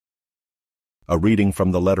A reading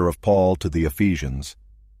from the letter of Paul to the Ephesians.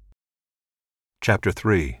 Chapter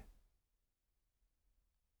 3.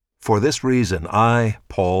 For this reason I,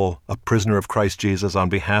 Paul, a prisoner of Christ Jesus on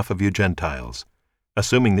behalf of you Gentiles,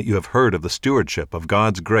 assuming that you have heard of the stewardship of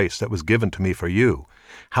God's grace that was given to me for you,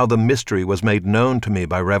 how the mystery was made known to me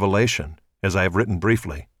by revelation, as I have written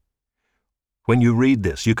briefly. When you read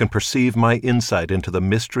this, you can perceive my insight into the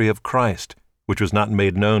mystery of Christ, which was not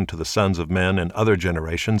made known to the sons of men in other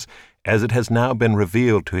generations, as it has now been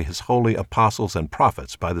revealed to his holy apostles and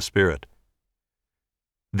prophets by the Spirit.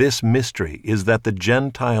 This mystery is that the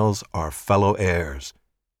Gentiles are fellow heirs,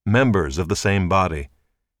 members of the same body,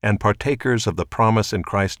 and partakers of the promise in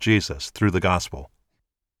Christ Jesus through the gospel.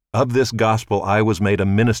 Of this gospel I was made a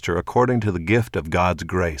minister according to the gift of God's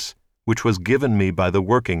grace, which was given me by the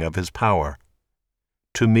working of his power.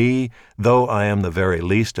 To me, though I am the very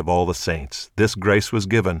least of all the saints, this grace was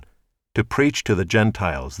given, to preach to the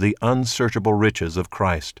Gentiles the unsearchable riches of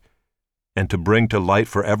Christ, and to bring to light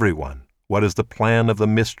for everyone what is the plan of the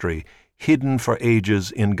mystery hidden for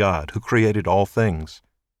ages in God who created all things,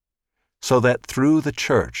 so that through the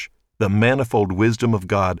church the manifold wisdom of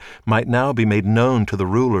God might now be made known to the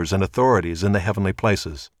rulers and authorities in the heavenly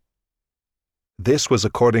places. This was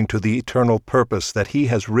according to the eternal purpose that he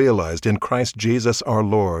has realized in Christ Jesus our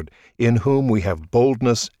Lord, in whom we have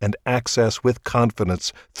boldness and access with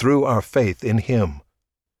confidence through our faith in him.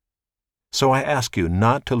 So I ask you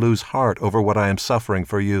not to lose heart over what I am suffering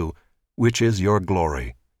for you, which is your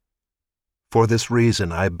glory. For this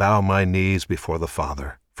reason I bow my knees before the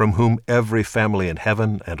Father, from whom every family in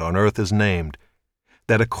heaven and on earth is named,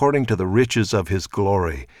 that according to the riches of his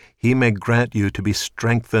glory he may grant you to be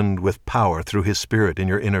strengthened with power through his Spirit in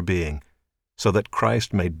your inner being, so that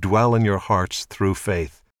Christ may dwell in your hearts through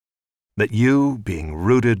faith, that you, being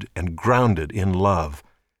rooted and grounded in love,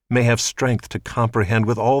 may have strength to comprehend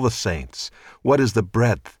with all the saints what is the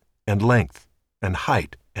breadth and length and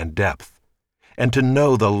height and depth, and to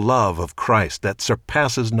know the love of Christ that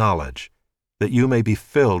surpasses knowledge, that you may be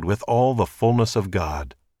filled with all the fullness of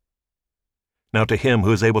God. Now to him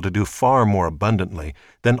who is able to do far more abundantly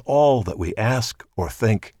than all that we ask or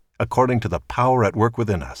think, according to the power at work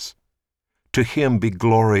within us, to him be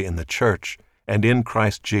glory in the church and in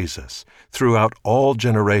Christ Jesus, throughout all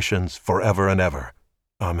generations, forever and ever.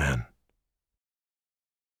 Amen.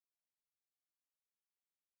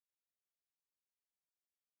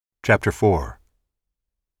 Chapter 4.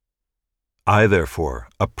 I, therefore,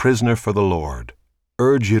 a prisoner for the Lord,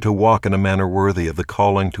 urge you to walk in a manner worthy of the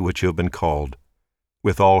calling to which you have been called,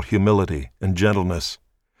 with all humility and gentleness,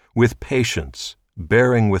 with patience,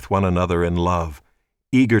 bearing with one another in love,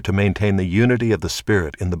 eager to maintain the unity of the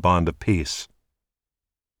Spirit in the bond of peace.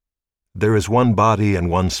 There is one body and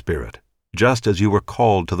one Spirit, just as you were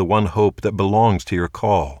called to the one hope that belongs to your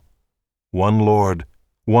call, one Lord,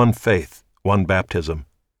 one faith, one baptism,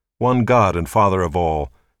 one God and Father of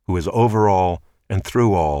all, who is over all and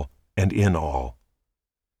through all and in all.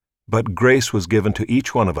 But grace was given to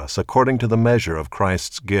each one of us according to the measure of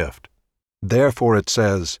Christ's gift. Therefore it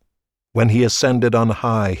says, "When he ascended on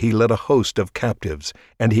high, he led a host of captives,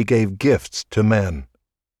 and he gave gifts to men."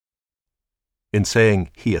 In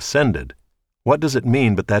saying he ascended, what does it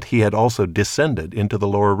mean but that he had also descended into the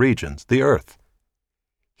lower regions, the earth?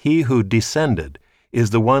 He who descended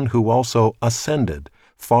is the one who also ascended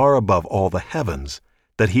far above all the heavens,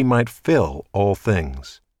 that he might fill all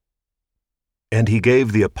things. And he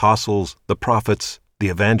gave the apostles, the prophets, the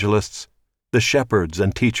evangelists, the shepherds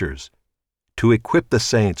and teachers, to equip the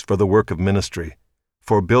saints for the work of ministry,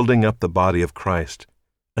 for building up the body of Christ,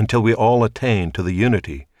 until we all attain to the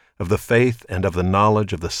unity of the faith and of the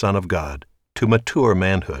knowledge of the Son of God, to mature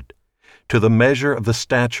manhood, to the measure of the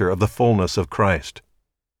stature of the fullness of Christ,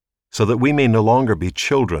 so that we may no longer be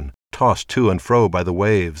children, tossed to and fro by the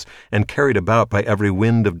waves, and carried about by every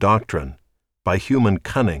wind of doctrine, by human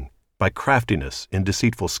cunning, by craftiness in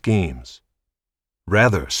deceitful schemes.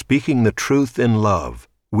 Rather, speaking the truth in love,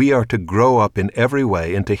 we are to grow up in every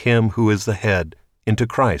way into him who is the head, into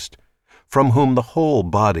Christ, from whom the whole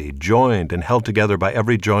body, joined and held together by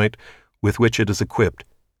every joint with which it is equipped,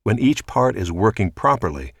 when each part is working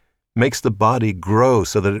properly, makes the body grow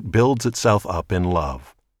so that it builds itself up in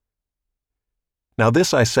love. Now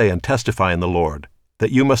this I say and testify in the Lord,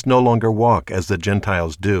 that you must no longer walk as the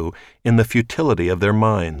Gentiles do, in the futility of their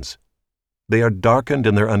minds. They are darkened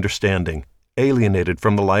in their understanding, alienated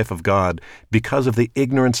from the life of God because of the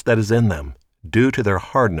ignorance that is in them, due to their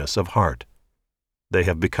hardness of heart. They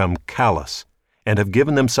have become callous, and have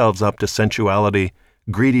given themselves up to sensuality,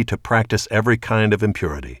 greedy to practice every kind of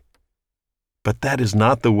impurity. But that is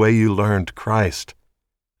not the way you learned Christ,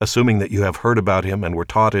 assuming that you have heard about him and were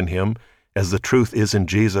taught in him, as the truth is in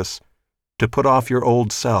Jesus, to put off your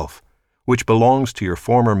old self, which belongs to your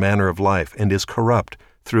former manner of life and is corrupt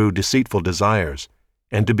through deceitful desires,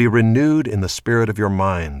 and to be renewed in the spirit of your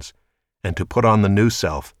minds, and to put on the new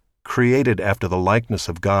self, created after the likeness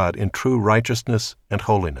of God in true righteousness and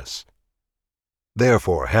holiness.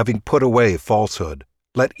 Therefore, having put away falsehood,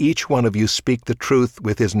 let each one of you speak the truth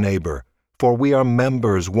with his neighbor, for we are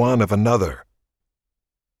members one of another.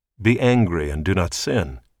 Be angry and do not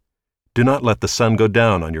sin. Do not let the sun go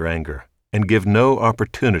down on your anger, and give no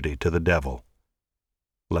opportunity to the devil.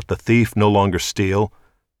 Let the thief no longer steal,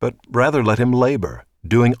 but rather let him labor,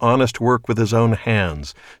 doing honest work with his own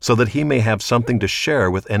hands, so that he may have something to share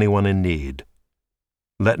with anyone in need.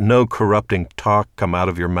 Let no corrupting talk come out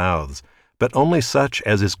of your mouths, but only such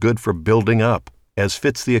as is good for building up, as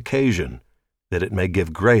fits the occasion, that it may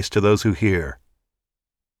give grace to those who hear.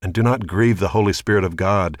 And do not grieve the Holy Spirit of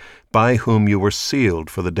God, by whom you were sealed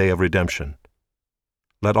for the day of redemption.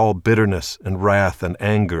 Let all bitterness and wrath and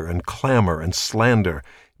anger and clamor and slander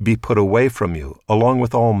be put away from you, along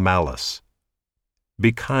with all malice.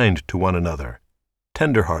 Be kind to one another,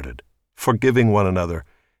 tender-hearted, forgiving one another,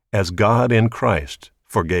 as God in Christ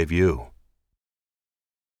forgave you.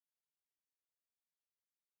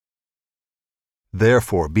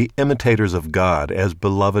 Therefore be imitators of God as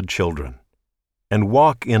beloved children, and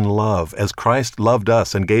walk in love as Christ loved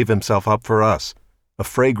us and gave himself up for us, a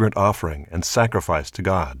fragrant offering and sacrifice to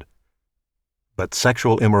God. But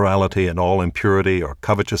sexual immorality and all impurity or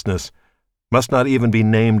covetousness must not even be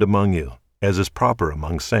named among you, as is proper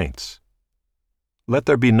among saints. Let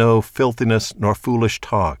there be no filthiness, nor foolish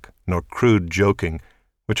talk, nor crude joking,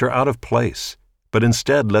 which are out of place, but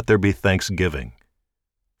instead let there be thanksgiving.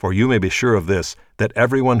 For you may be sure of this, that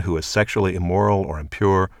everyone who is sexually immoral or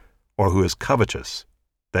impure, or who is covetous,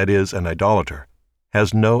 that is, an idolater,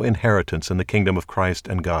 has no inheritance in the kingdom of Christ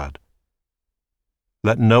and God.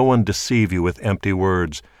 Let no one deceive you with empty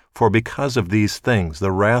words, for because of these things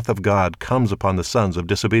the wrath of God comes upon the sons of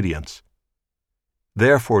disobedience.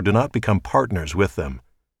 Therefore do not become partners with them,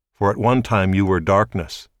 for at one time you were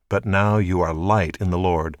darkness, but now you are light in the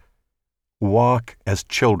Lord. Walk as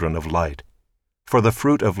children of light, for the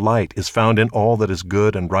fruit of light is found in all that is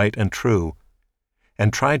good and right and true,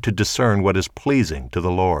 and try to discern what is pleasing to the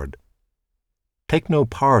Lord. Take no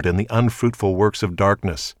part in the unfruitful works of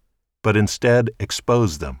darkness, but instead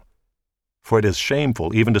expose them. For it is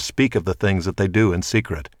shameful even to speak of the things that they do in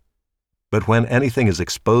secret. But when anything is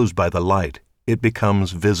exposed by the light, it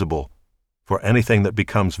becomes visible, for anything that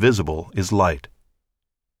becomes visible is light.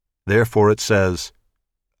 Therefore it says,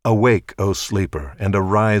 "Awake, O sleeper, and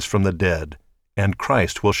arise from the dead, and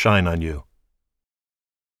Christ will shine on you."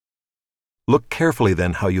 Look carefully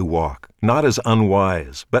then how you walk, not as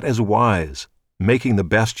unwise, but as wise, making the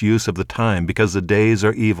best use of the time, because the days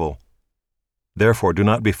are evil. Therefore do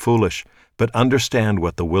not be foolish, but understand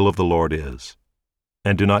what the will of the Lord is.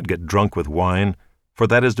 And do not get drunk with wine, for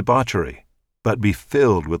that is debauchery, but be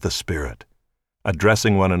filled with the Spirit,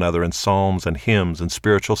 addressing one another in psalms and hymns and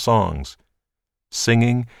spiritual songs,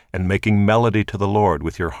 singing and making melody to the Lord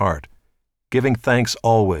with your heart, giving thanks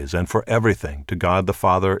always and for everything to God the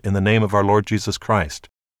Father in the name of our Lord Jesus Christ,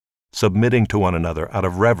 submitting to one another out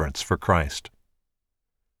of reverence for Christ.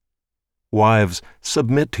 Wives,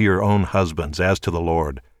 submit to your own husbands as to the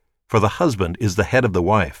Lord, for the husband is the head of the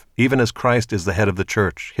wife, even as Christ is the head of the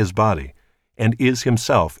church, his body, and is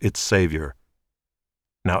himself its Savior.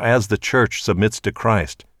 Now as the church submits to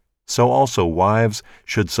Christ, so also wives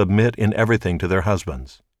should submit in everything to their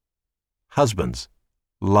husbands. Husbands,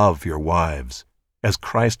 love your wives, as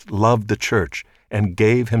Christ loved the church and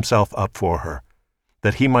gave himself up for her,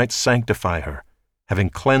 that he might sanctify her, having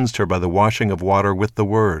cleansed her by the washing of water with the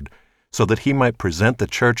word, so that he might present the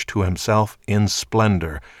church to himself in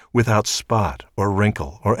splendor, without spot or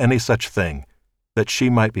wrinkle or any such thing, that she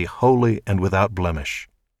might be holy and without blemish.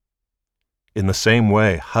 In the same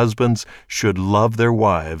way, husbands should love their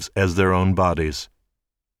wives as their own bodies.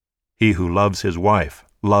 He who loves his wife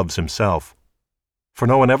loves himself. For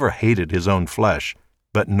no one ever hated his own flesh,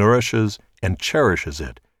 but nourishes and cherishes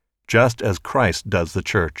it, just as Christ does the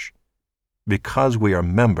church, because we are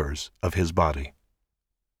members of his body.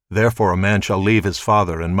 Therefore a man shall leave his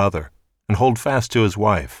father and mother, and hold fast to his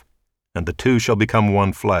wife, and the two shall become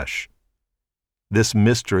one flesh. This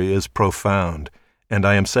mystery is profound, and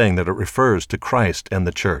I am saying that it refers to Christ and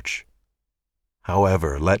the church.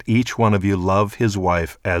 However, let each one of you love his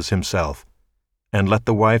wife as himself, and let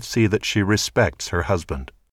the wife see that she respects her husband.